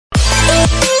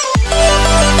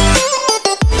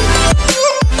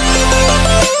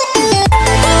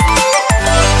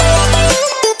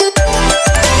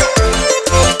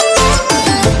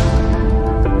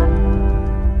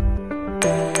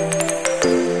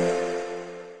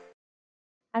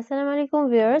আসসালামু আলাইকুম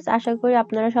ভিউয়ার্স, আশা করি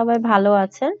আপনারা সবাই ভালো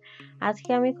আছেন। আজকে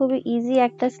আমি খুবই ইজি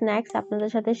একটা স্ন্যাক্স আপনাদের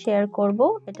সাথে শেয়ার করব।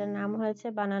 এটার নাম হয়েছে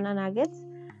বানানা নাগেটস।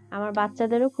 আমার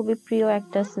বাচ্চাদেরও খুবই প্রিয়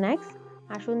একটা স্ন্যাক্স।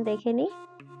 আসুন দেখে নিই।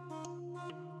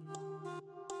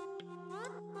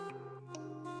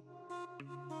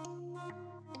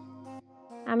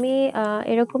 আমি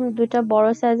এরকম দুইটা বড়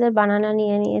সাইজের বানানা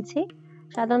নিয়ে নিয়েছি।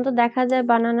 সাধারণত দেখা যায়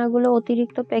বানানাগুলো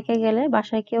অতিরিক্ত পেকে গেলে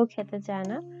বাসায় কেউ খেতে চায়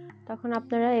না, তখন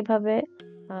আপনারা এভাবে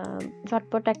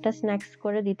ঝটপট একটা স্ন্যাক্স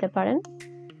করে দিতে পারেন।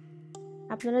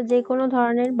 আপনারা যে কোনো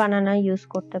ধরনের বানানা ইউজ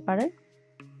করতে পারেন।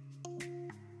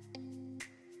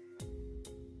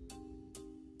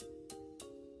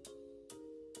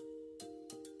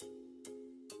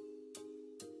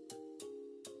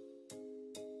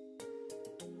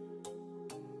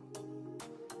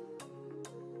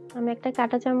 আমি একটা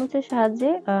কাঁটা চামচের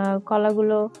সাহায্যে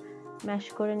কলাগুলো ম্যাশ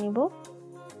করে নিব।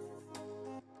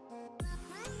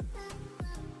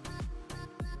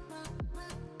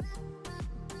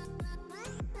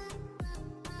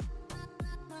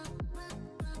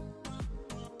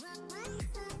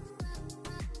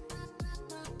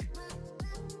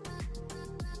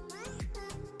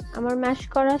 আমার ম্যাশ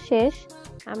করা শেষ।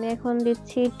 আমি এখন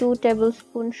দিচ্ছি 2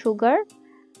 টেবিলস্পুন সুগার।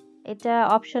 এটা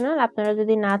অপশনাল, আপনারা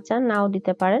যদি না চান নাও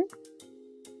দিতে পারেন।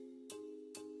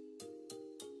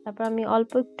 তারপর আমি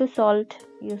অল্প একটু সল্ট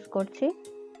ইউজ করছি।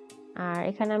 আর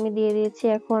এখানে আমি দিয়ে দিয়েছি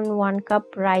এখন 1 কাপ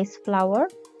রাইস ফ্লাওয়ার।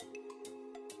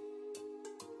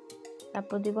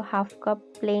 তারপর দিব হাফ কাপ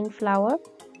প্লেন ফ্লাওয়ার।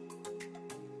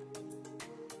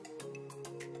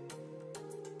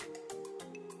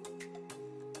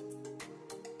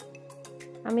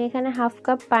 আমি এখানে হাফ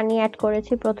কাপ পানি অ্যাড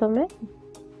করেছি প্রথমে।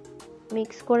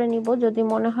 মিক্স করে নিব, যদি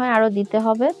মনে হয় আরো দিতে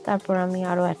হবে তারপর আমি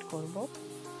আরো অ্যাড করব।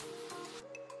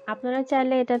 আপনারা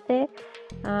চাইলে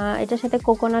এটার সাথে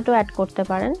কোকোনাটও অ্যাড করতে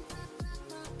পারেন।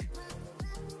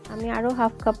 আমি আরো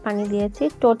হাফ কাপ পানি দিয়েছি।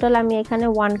 টোটাল আমি এখানে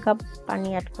 1 কাপ পানি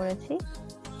অ্যাড করেছি।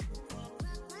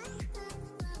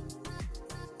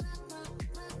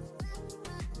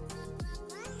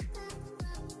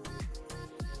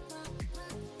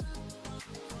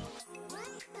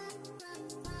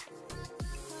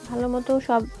 ভালো মতো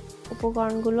সব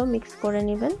উপকরণগুলো মিক্স করে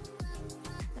নেবেন।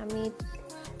 আমি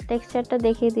টেক্সচারটা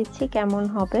দেখিয়ে দিচ্ছি কেমন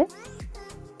হবে।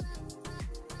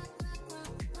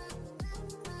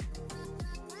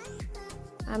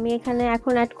 আমি এখানে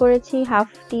এখন অ্যাড করেছি হাফ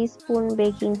টিস্পুন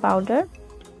বেকিং পাউডার।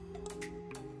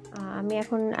 আমি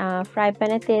এখন ফ্রাই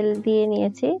প্যানে তেল দিয়ে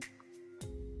নিয়েছি,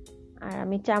 আর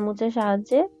আমি চামচের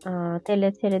সাহায্যে তেলে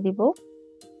ছেড়ে দিব।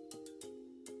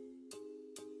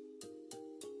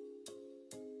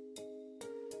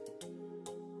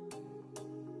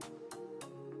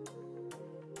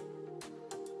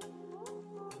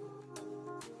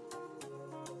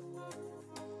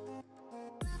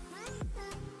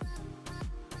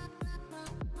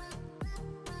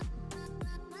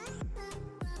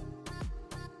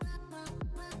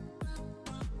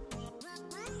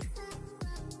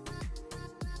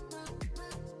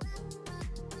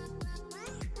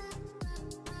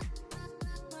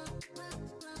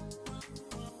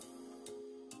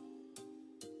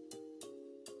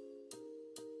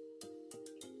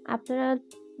 আপনারা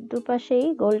দুপাশেই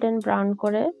গোল্ডেন ব্রাউন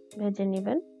করে ভেজে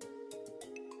নেবেন।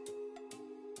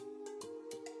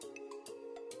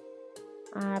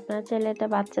 আর আপনারা চাইলে এটা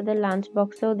বাচ্চাদের লাঞ্চ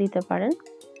বক্সেও দিতে পারেন।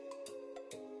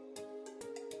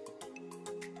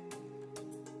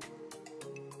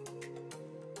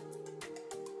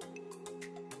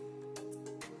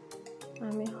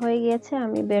 আমি হয়ে গিয়েছে,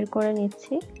 আমি বের করে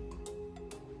নিচ্ছি।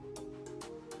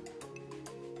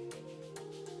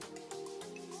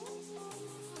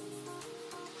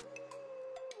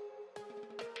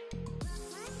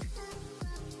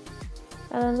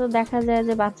 সাধারণত দেখা যায়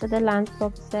যে বাচ্চাদের লাঞ্চ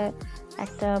বক্সে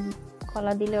একটা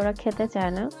কলা দিলে ওরা খেতে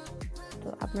চায় না, তো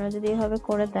আপনারা যদি এভাবে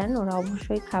করে দেন ওরা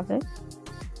অবশ্যই খাবে।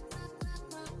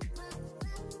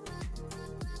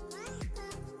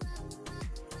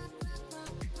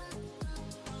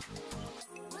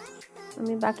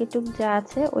 আমি বাকিটুক যা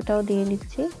আছে ওটাও দিয়ে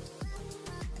দিচ্ছি।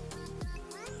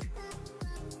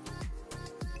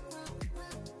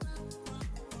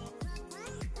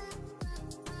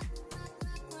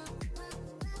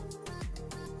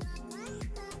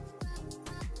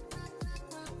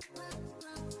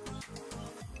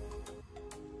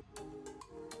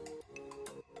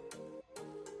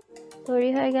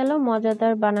 তৈরি হয়ে গেল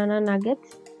মজাদার বানানা নাগেটস।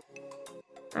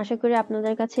 আশা করি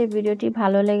আপনাদের কাছে এই ভিডিওটি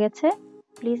ভালো লেগেছে।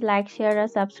 Please like, share R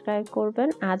subscribe করবেন।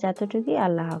 আজ এতটুকুই।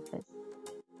 আল্লাহ হাফেজ।